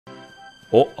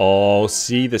Oh,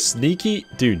 see the sneaky...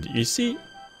 Dude, you see?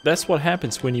 That's what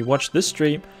happens when you watch this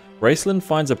stream. Raceland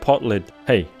finds a pot lid.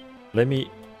 Hey, let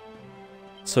me...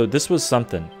 So this was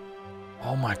something.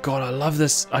 Oh my god, I love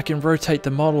this. I can rotate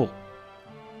the model.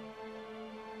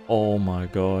 Oh my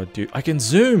god, dude. I can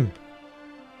zoom.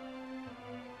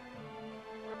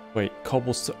 Wait,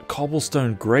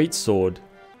 cobblestone greatsword.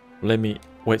 Let me...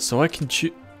 Wait, so I can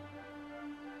shoot...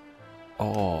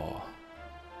 Oh.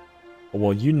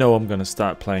 Well, you know I'm gonna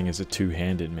start playing as a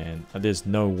two-handed, man. There's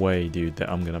no way, dude, that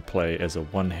I'm gonna play as a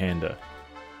one-hander.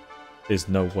 There's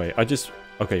no way. I just...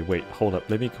 Okay, wait, hold up.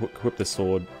 Let me equip the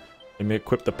sword. Let me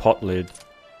equip the pot lid.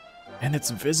 And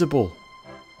it's visible.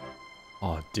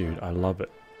 Oh, dude, I love it.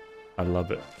 I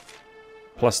love it.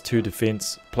 +2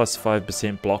 defense,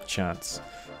 +5% block chance.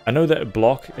 I know that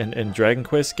block in Dragon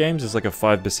Quest games is like a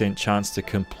 5% chance to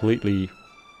completely,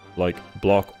 like,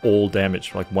 block all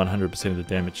damage, like 100% of the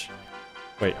damage.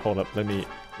 Wait, hold up. Let me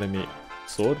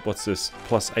sword. What's this?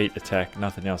 +8 attack,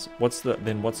 nothing else. What's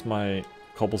my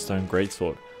cobblestone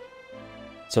greatsword?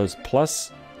 So it's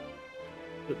 +20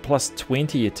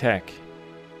 attack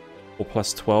or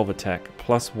 +12 attack,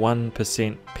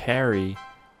 +1% parry.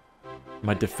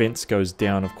 My defense goes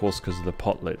down, of course, because of the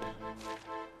pot lid.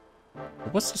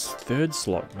 What's this third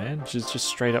slot, man? Just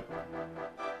straight up.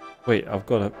 Wait, I've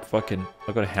got a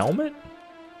helmet?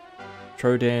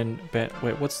 Trodan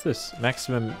wait, what's this?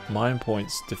 Maximum mine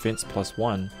points, defense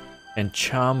 +1, and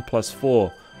charm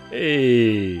 +4.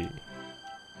 Hey.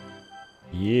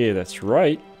 Yeah, that's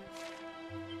right.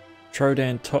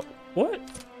 Trodan top. What?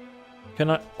 Can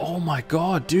I? Oh my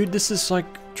god, dude, this is like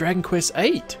Dragon Quest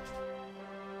 8.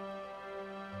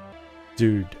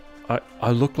 Dude,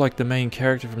 I look like the main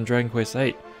character from Dragon Quest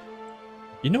 8.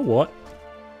 You know what?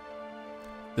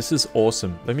 This is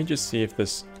awesome. Let me just see if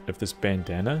this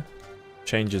bandana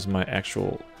changes my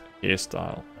actual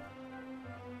hairstyle.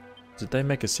 Did they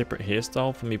make a separate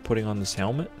hairstyle for me putting on this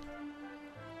helmet?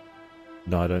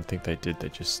 No, I don't think they did. They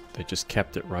just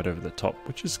kept it right over the top,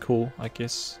 which is cool, I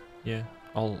guess. Yeah,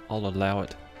 I'll allow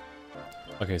it.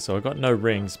 Okay, so I got no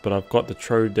rings, but I've got the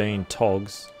Trodan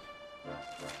togs.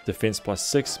 Defense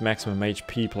 +6, maximum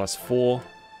HP +4.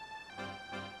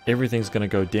 Everything's gonna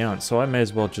go down, so I may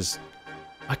as well just...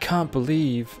 I can't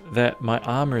believe that my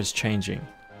armor is changing.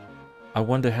 I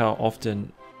wonder how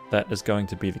often that is going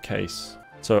to be the case.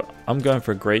 So I'm going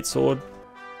for a greatsword,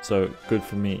 so good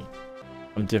for me.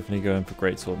 I'm definitely going for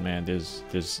greatsword, man.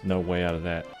 There's no way out of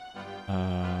that.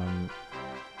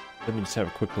 Let me just have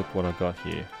a quick look what I got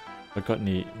here. I got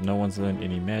any... No one's learned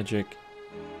any magic.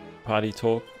 Party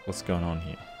talk. What's going on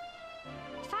here?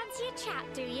 Fancy a chat,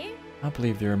 do you? I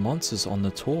believe there are monsters on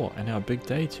the tour and our big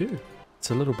day too.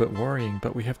 It's a little bit worrying,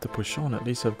 but we have to push on. At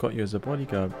least I've got you as a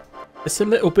bodyguard. It's a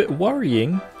little bit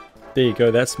worrying. There you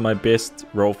go. That's my best,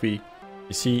 Rolfie.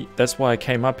 You see, that's why I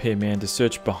came up here, man, to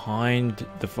search behind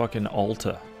the fucking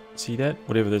altar. See that?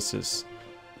 Whatever this is.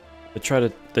 They try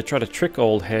to trick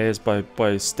old hairs by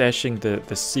stashing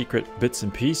the secret bits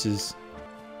and pieces.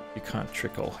 You can't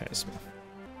trick old hairs, man.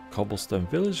 Cobblestone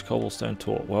village, cobblestone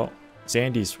tour. Well,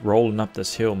 Zandy's rolling up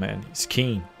this hill, man. He's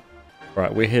keen.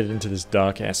 Right, we're headed into this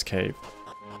dark ass cave.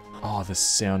 Oh, the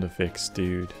sound effects,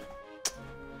 dude.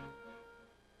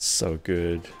 So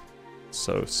good.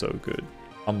 So good.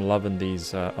 I'm loving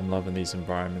these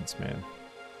environments, man.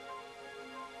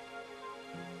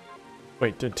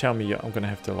 Wait, don't tell me I'm gonna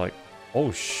have to, like...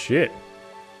 Oh shit.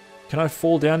 Can I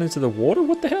fall down into the water?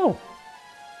 What the hell?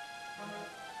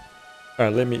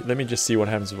 Alright, let me just see what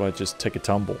happens if I just take a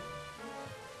tumble.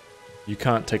 You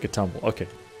can't take a tumble. Okay.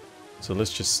 So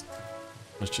let's just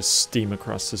steam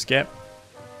across this gap.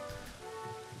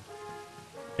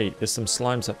 Hey, there's some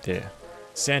slimes up there.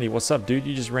 Sandy, what's up, dude?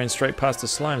 You just ran straight past the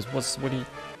slimes. What do you...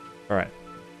 Alright.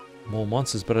 More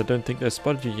monsters, but I don't think they've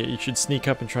spotted you yet. You should sneak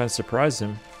up and try and surprise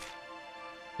them.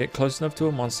 Get close enough to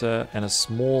a monster and a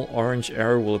small orange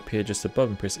arrow will appear just above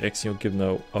and press X and you'll give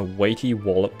them a weighty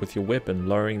wallop with your weapon,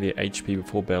 lowering their HP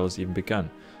before battle has even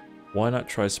begun. Why not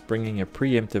try springing a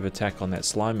preemptive attack on that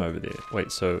slime over there?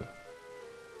 Wait, so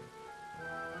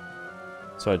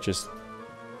I just...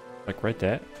 Like right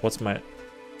there? What's my...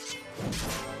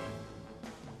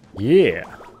 Yeah!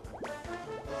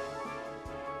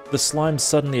 The slimes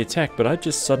suddenly attack, but I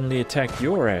just suddenly attacked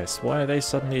your ass. Why are they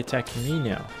suddenly attacking me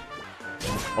now?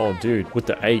 Oh, dude, with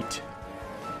the 8.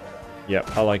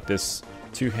 Yep, I like this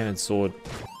two-handed sword.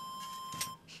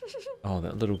 Oh,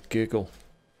 that little giggle.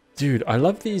 Dude, I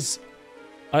love these.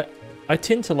 I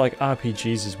tend to like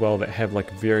RPGs as well that have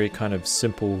like very kind of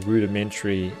simple,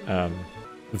 rudimentary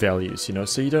values, you know?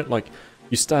 So you don't like,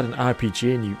 you start an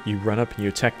RPG and you run up and you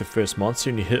attack the first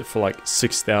monster and you hit it for like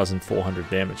 6,400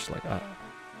 damage. Like,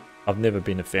 I I've never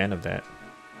been a fan of that.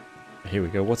 Here we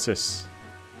go. What's this?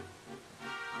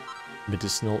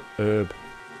 Medicinal herb.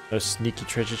 Those sneaky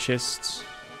treasure chests.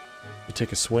 We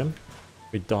take a swim.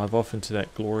 We dive off into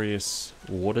that glorious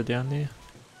water down there.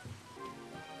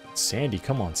 Sandy,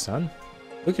 come on, son.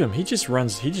 Look at him. He just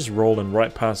rolling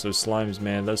right past those slimes,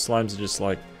 man. Those slimes are just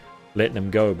like letting him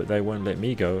go, but they won't let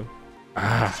me go.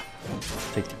 Ah,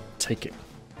 take it.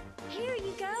 Here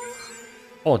you go.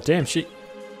 Oh, damn,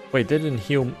 wait, that didn't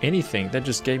heal anything. That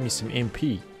just gave me some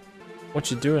MP.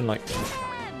 What you doing, like,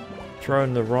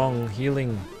 throwing the wrong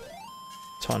healing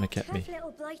tonic at me?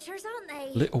 Little blighters, aren't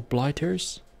they? Little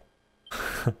blighters?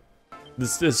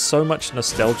 There's so much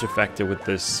nostalgia factor with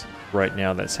this right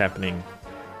now that's happening.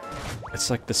 It's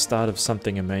like the start of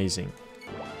something amazing.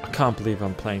 I can't believe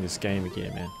I'm playing this game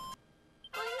again, man.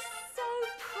 I'm so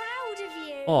proud of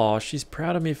you. Oh, she's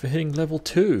proud of me for hitting level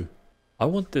 2. I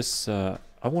want this, I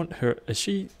want her,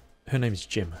 her name's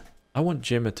Gemma. I want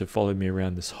Gemma to follow me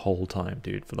around this whole time,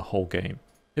 dude, for the whole game.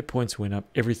 Hit points went up,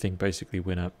 everything basically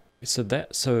went up. So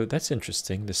that's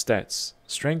interesting, the stats.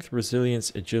 Strength,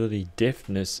 resilience, agility,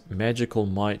 deftness, magical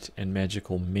might, and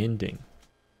magical mending.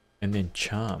 And then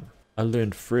charm. I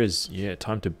learned frizz. Yeah,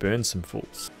 time to burn some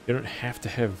fools. You don't have to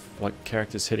have like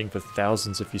characters hitting for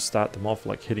thousands if you start them off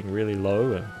like hitting really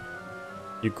low, and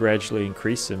you gradually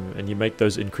increase them and you make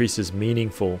those increases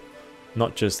meaningful,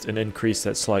 not just an increase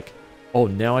that's like, oh,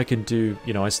 now I can do,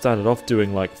 you know, I started off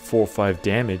doing like 4 or 5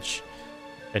 damage,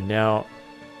 and now,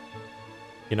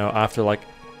 you know, after like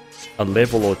a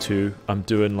level or 2, I'm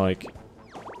doing like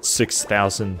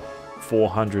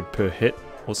 6,400 per hit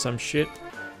or some shit.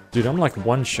 Dude, I'm like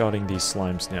one-shotting these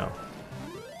slimes now.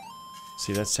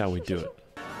 See, that's how we do it.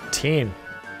 10.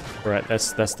 Alright,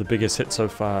 that's the biggest hit so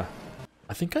far.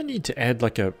 I think I need to add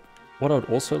like a... What I'd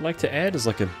also like to add is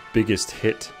like a biggest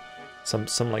hit. Some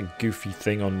like goofy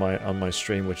thing on my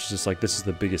stream, which is just like, this is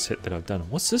the biggest hit that I've done.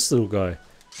 What's this little guy?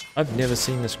 I've never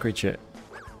seen this creature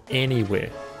anywhere.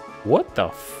 What the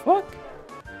fuck?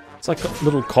 It's like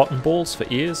little cotton balls for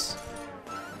ears.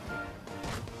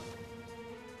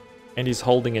 And he's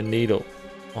holding a needle.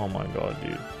 Oh my god,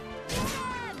 dude.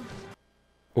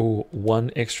 Oh,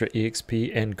 1 extra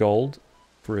EXP and gold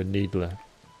for a needler.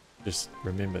 Just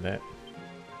remember that.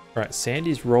 Alright,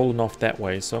 Sandy's rolling off that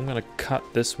way, so I'm gonna cut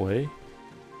this way.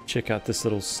 Check out this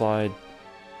little side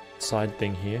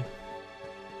thing here.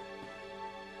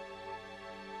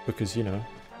 Because, you know,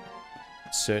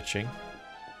 searching.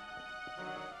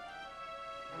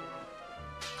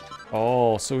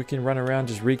 Oh, so we can run around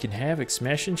just wreaking havoc,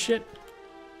 smashing shit?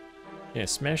 Yeah,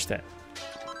 smash that.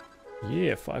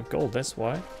 Yeah, 5 gold, that's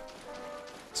why.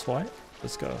 That's why.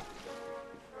 Let's go.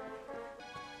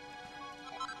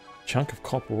 Chunk of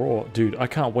copper ore. Dude, I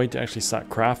can't wait to actually start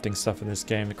crafting stuff in this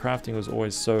game. The crafting was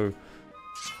always so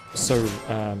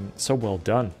well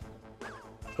done.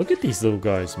 Look at these little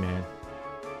guys, man.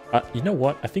 You know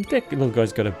what? I think that little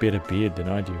guy's got a better beard than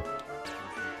I do.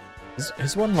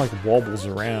 His one like wobbles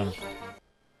around.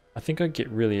 I think I get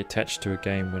really attached to a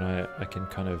game when I can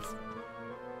kind of...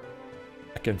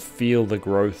 I can feel the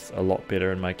growth a lot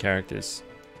better in my characters.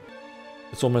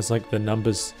 It's almost like the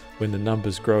numbers, when the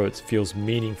numbers grow, it feels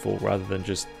meaningful rather than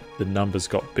just the numbers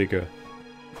got bigger.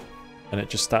 And it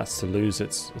just starts to lose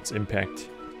its impact.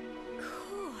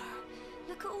 Cool.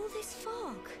 Look at all this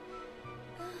fog.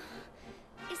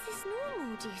 Is this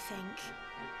normal, do you think?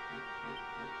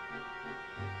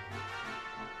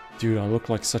 Dude, I look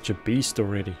like such a beast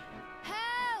already.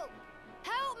 Help!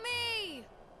 Help me!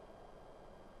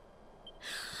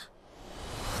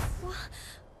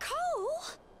 Cole?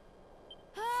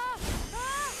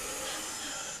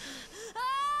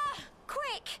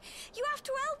 Quick! You have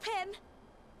to help him!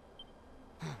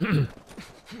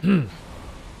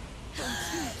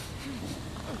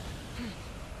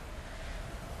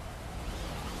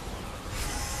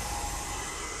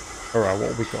 Alright,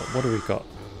 what we got? What do we got?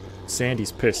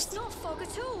 Sandy's pissed. It's not fog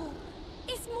at all.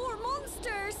 It's more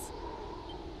monsters.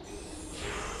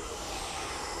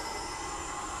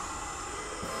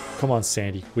 Come on,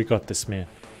 Sandy. We got this, man.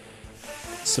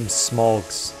 Some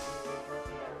smogs.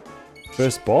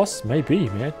 First boss? Maybe,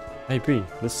 man. Maybe.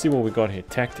 Let's see what we got here.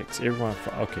 Tactics. Everyone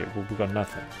fight. Okay, well, we got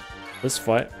nothing. Let's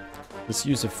fight. Let's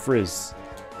use a frizz.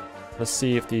 Let's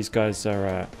see if these guys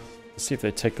are... let's see if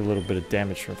they take a little bit of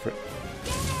damage from frizz.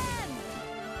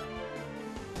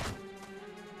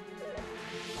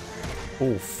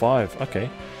 Oh, 5. Okay.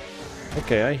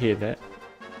 Okay, I hear that.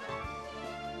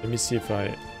 Let me see if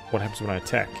what happens when I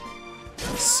attack.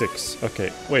 6.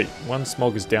 Okay, wait. 1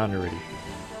 smog is down already.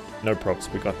 No props,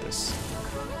 we got this.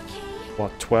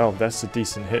 What, 12? That's a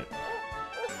decent hit.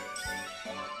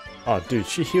 Oh, dude,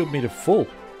 she healed me to full.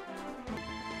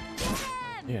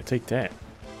 Yeah, take that.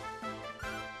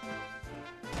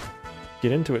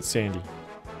 Get into it, Sandy.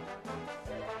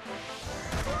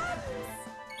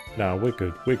 No, we're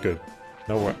good. We're good.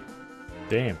 No, what?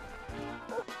 Damn.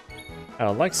 I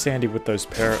like Sandy with those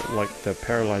like the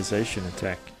paralyzation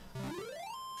attack.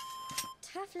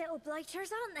 Tough little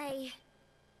blighters, aren't they?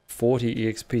 40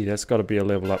 EXP. That's got to be a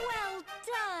level up. Well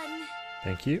done.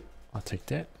 Thank you. I'll take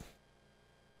that.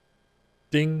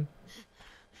 Ding.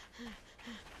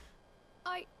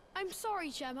 I'm sorry,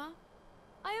 Gemma.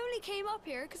 I only came up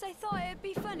here because I thought it'd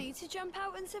be funny to jump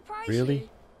out and surprise you. Really?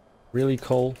 Really,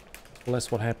 Cole? Well,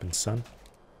 that's what happened, son.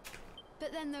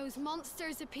 But then those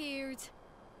monsters appeared.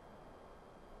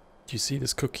 Do you see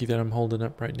this cookie that I'm holding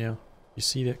up right now? You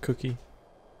see that cookie?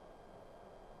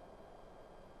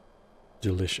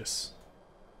 Delicious.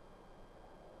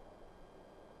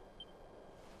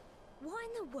 What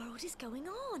in the world is going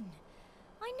on?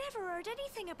 I never heard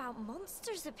anything about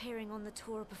monsters appearing on the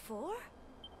tour before.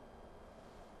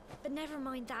 But never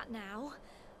mind that now.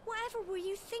 Whatever were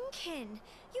you thinking?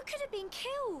 You could have been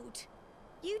killed.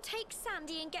 You take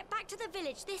Sandy and get back to the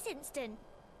village this instant.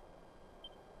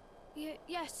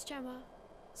 Yes, Gemma.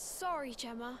 Sorry,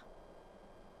 Gemma.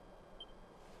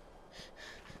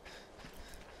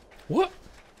 What?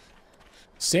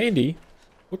 Sandy?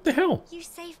 What the hell? You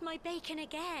saved my bacon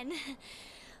again.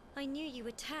 I knew you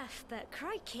were tough, but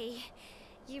crikey,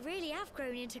 you really have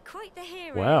grown into quite the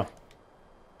hero. Wow.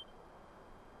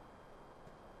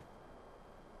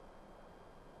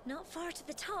 Not far to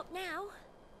the top now.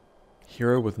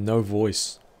 Hero with no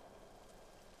voice.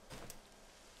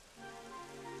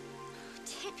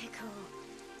 Typical.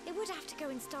 It would have to go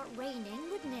and start raining,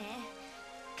 wouldn't it?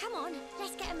 Come on,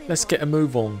 let's get a move Let's on. get a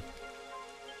move on.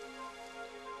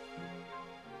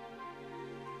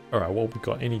 Alright, what we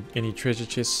got? Any treasure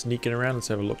chests sneaking around? Let's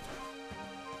have a look.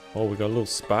 Oh, we got a little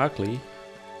sparkly.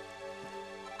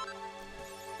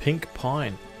 Pink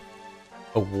Pine.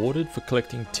 Awarded for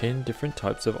collecting 10 different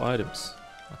types of items.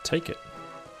 I'll take it.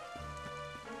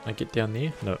 Can I get down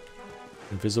there? No.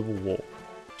 Invisible wall.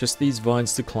 Just these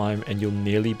vines to climb and you'll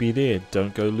nearly be there.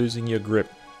 Don't go losing your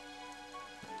grip.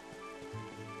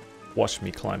 Watch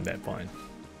me climb that vine.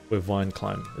 We're vine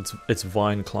climb. It's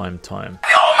vine climb time.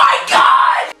 Oh my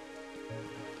god!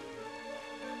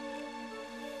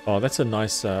 Oh, that's a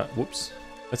nice whoops.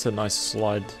 That's a nice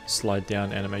slide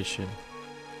down animation.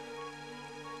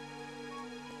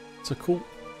 It's a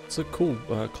cool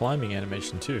climbing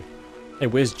animation too. Hey,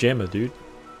 where's Gemma, dude?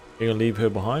 You gonna leave her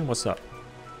behind? What's up?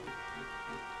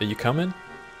 Are you coming?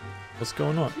 What's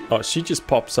going on? Oh, she just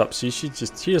pops up. She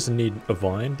doesn't need a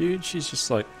vine, dude. She's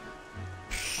just like,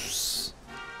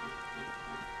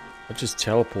 I'll just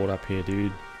teleport up here,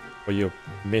 dude. While you're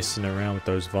messing around with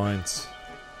those vines.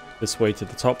 This way to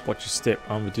the top. Watch your step.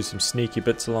 I'm gonna do some sneaky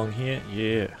bits along here.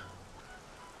 Yeah.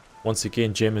 Once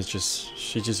again, Gemma's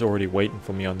she's just already waiting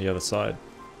for me on the other side.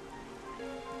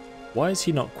 Why is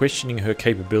he not questioning her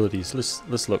capabilities?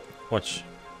 Let's look. Watch.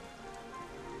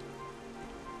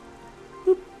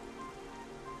 Boop.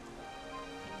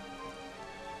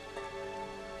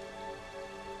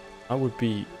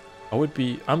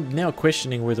 I'm now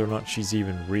questioning whether or not she's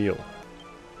even real.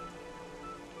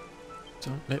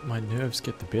 Don't let my nerves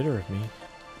get the better of me.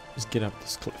 Just get up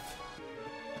this cliff.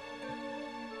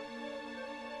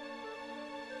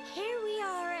 Here we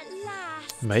are at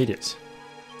last. Made it.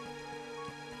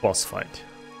 Boss fight.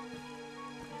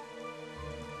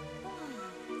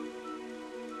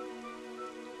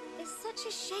 It's such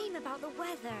a shame about the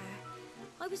weather.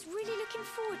 I was really looking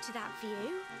forward to that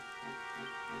view.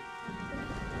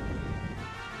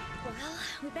 Well,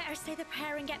 we better say the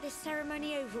prayer and get this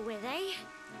ceremony over with, eh?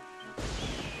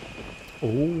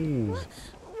 Oh.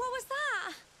 What was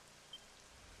that?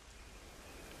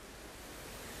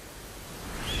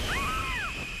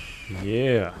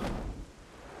 Yeah.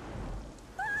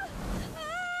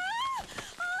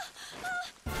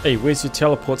 Hey, where's your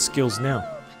teleport skills now?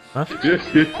 Huh?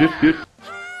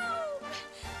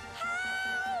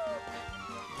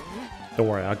 Don't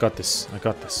worry, I got this. I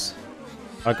got this.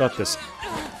 I got this.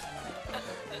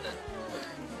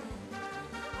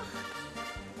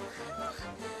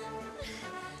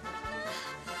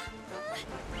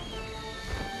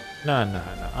 No.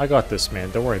 I got this,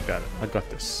 man. Don't worry about it. I got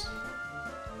this.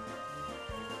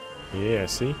 Yeah,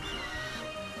 see?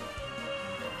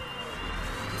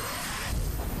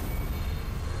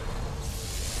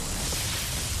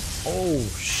 Oh,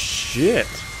 shit.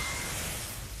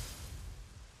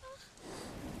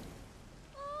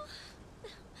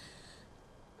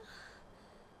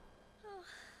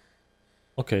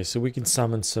 Okay, so we can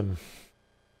summon some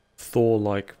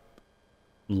Thor-like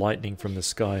lightning from the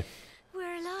sky.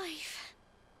 We're alive.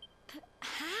 But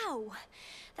how? Wow!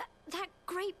 That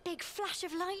great big flash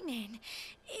of lightning.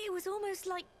 It was almost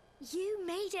like you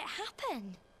made it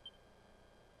happen.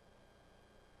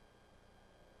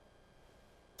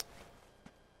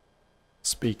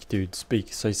 Speak, dude,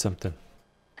 speak. Say something.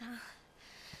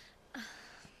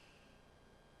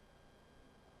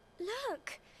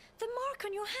 Look! The mark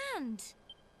on your hand!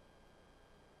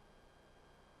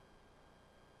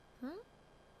 Huh?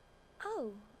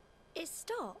 Oh, it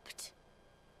stopped.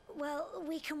 Well,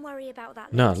 we can worry about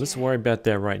that later. No, let's worry about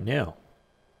that right now.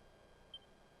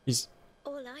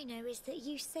 All I know is that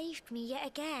you saved me yet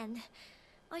again.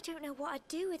 I don't know what I'd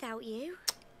do without you.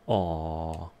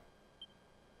 Aww.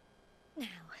 Now,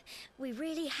 we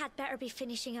really had better be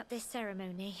finishing up this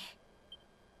ceremony.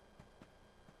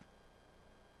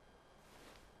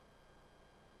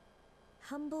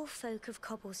 Humble folk of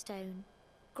cobblestone,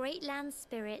 great land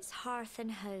spirits, hearth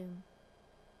and home.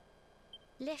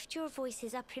 Lift your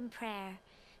voices up in prayer,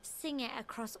 sing it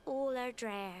across all our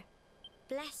drear.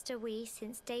 Blessed are we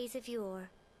since days of yore,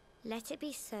 let it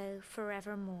be so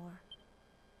forevermore.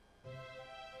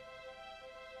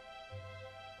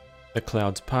 The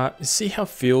clouds part. See how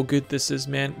feel good this is,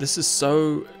 man? This is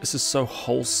so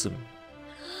wholesome.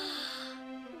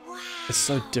 Wow! It's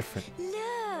so different.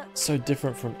 Look! So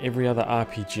different from every other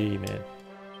RPG, man.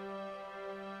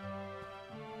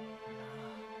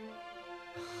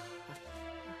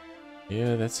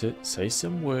 Yeah, that's it. Say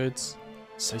some words.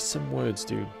 Say some words,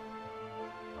 dude.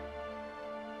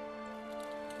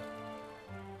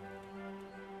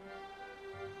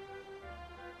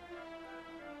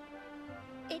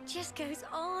 It just goes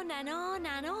on and on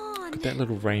and on. Look at that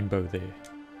little rainbow there.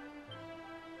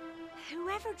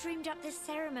 Whoever dreamed up this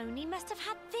ceremony must have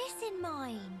had this in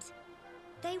mind.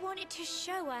 They wanted to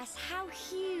show us how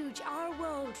huge our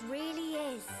world really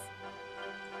is.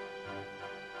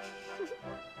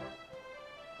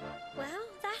 Well,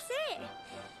 that's it.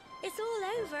 It's all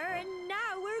over and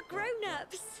now we're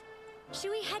grown-ups.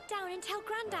 Should we head down and tell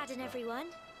Grandad and everyone?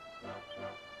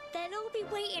 They'll all be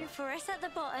waiting for us at the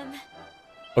bottom.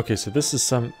 Okay, so this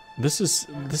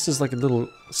is like a little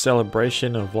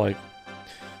celebration of like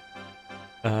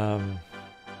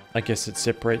I guess it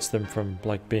separates them from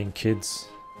like being kids,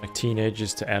 like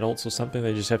teenagers to adults or something.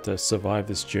 They just have to survive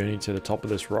this journey to the top of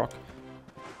this rock.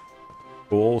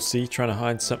 We'll all see trying to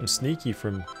hide something sneaky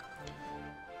from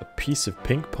a piece of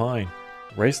pink pine.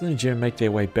 Raistlin and Jim make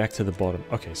their way back to the bottom.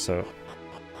 Okay, so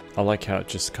I like how it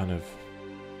just kind of...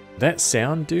 That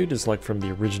sound, dude, is like from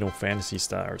the original Phantasy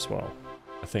Star as well.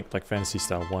 I think like Phantasy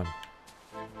Star 1.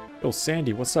 Oh,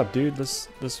 Sandy, what's up, dude? Let's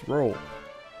roll.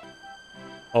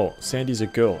 Oh, Sandy's a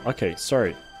girl. Okay,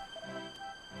 sorry.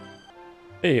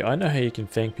 Hey, I know how you can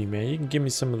thank me, man. You can give me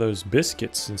some of those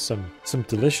biscuits and some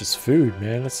delicious food,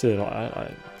 man. That's it.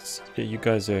 You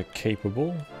guys are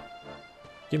capable.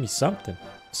 Give me something.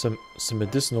 Some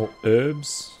medicinal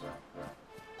herbs.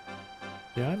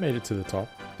 Yeah, I made it to the top.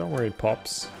 Don't worry,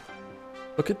 Pops.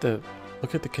 Look at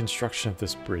the construction of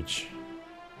this bridge.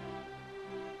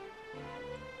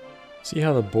 See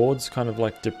how the boards kind of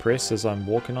like depress as I'm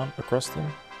walking on across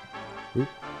them? Oop,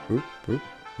 oop, oop,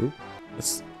 oop.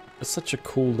 That's such a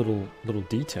cool little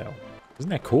detail. Isn't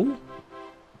that cool?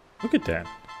 Look at that.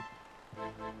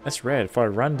 That's rad. If I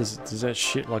run, does that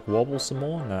shit like wobble some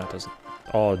more? No, it doesn't.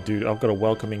 Oh, dude, I've got a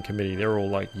welcoming committee. They're all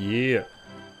like, yeah.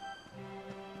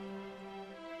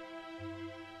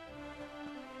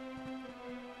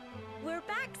 We're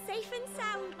back safe and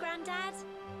sound, Grandad.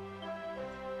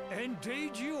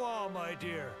 Indeed you are, my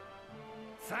dear.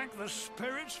 Thank the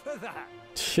spirits for that.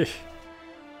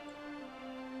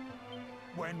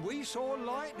 When we saw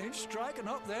lightning striking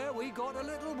up there, we got a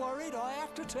little worried, I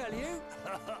have to tell you.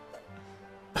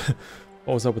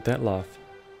 What was up with that laugh?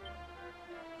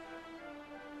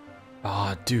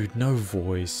 Ah, dude, no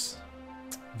voice.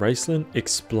 Raistlin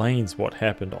explains what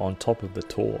happened on top of the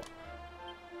tour.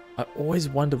 I always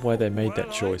wondered why they made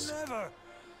that choice. Never.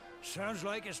 Sounds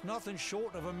like it's nothing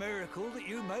short of a miracle that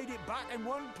you made it back in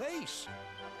one piece.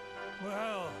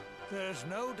 Well, there's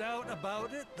no doubt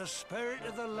about it. The spirit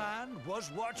of the land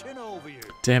was watching over you.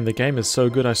 Damn, the game is so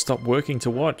good I stopped working to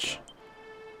watch.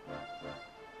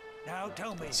 Now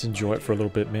tell me, Let's enjoy it for a little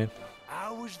bit, man.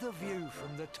 how was the view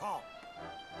from the top?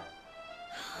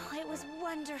 It was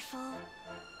wonderful.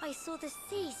 I saw the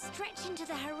sea stretch into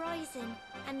the horizon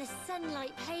and the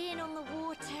sunlight playing on the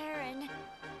water and...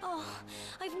 Oh,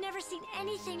 I've never seen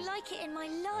anything like it in my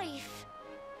life.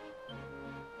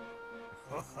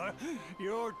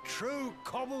 You're true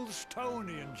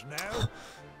Cobblestonians now.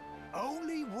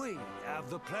 Only we have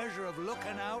the pleasure of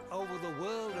looking out over the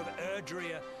world of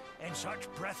in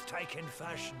such breathtaking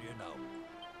fashion, you know.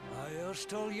 You're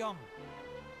still young,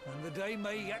 And the day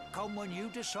may yet come when you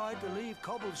decide to leave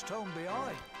Cobblestone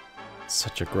behind.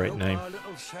 Such a great name. Our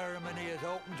little ceremony has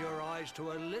opened your eyes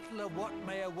to a little of what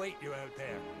may await you out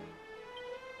there.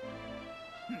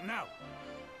 Now,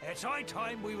 it's high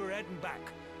time we were heading back.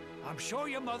 I'm sure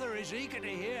your mother is eager to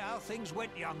hear how things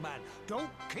went, young man.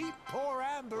 Don't keep poor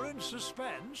Amber in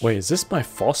suspense. Wait, is this my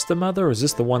foster mother or is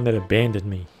this the one that abandoned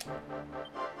me?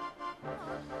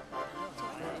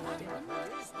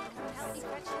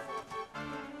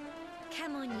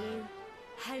 Come on, you.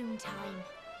 Home time.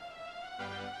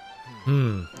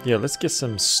 Yeah, let's get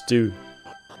some stew.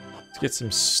 Let's get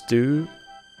some stew.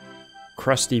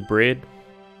 Crusty bread.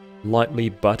 Lightly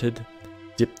buttered.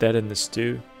 Dip that in the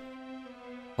stew.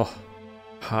 Oh,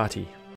 hearty.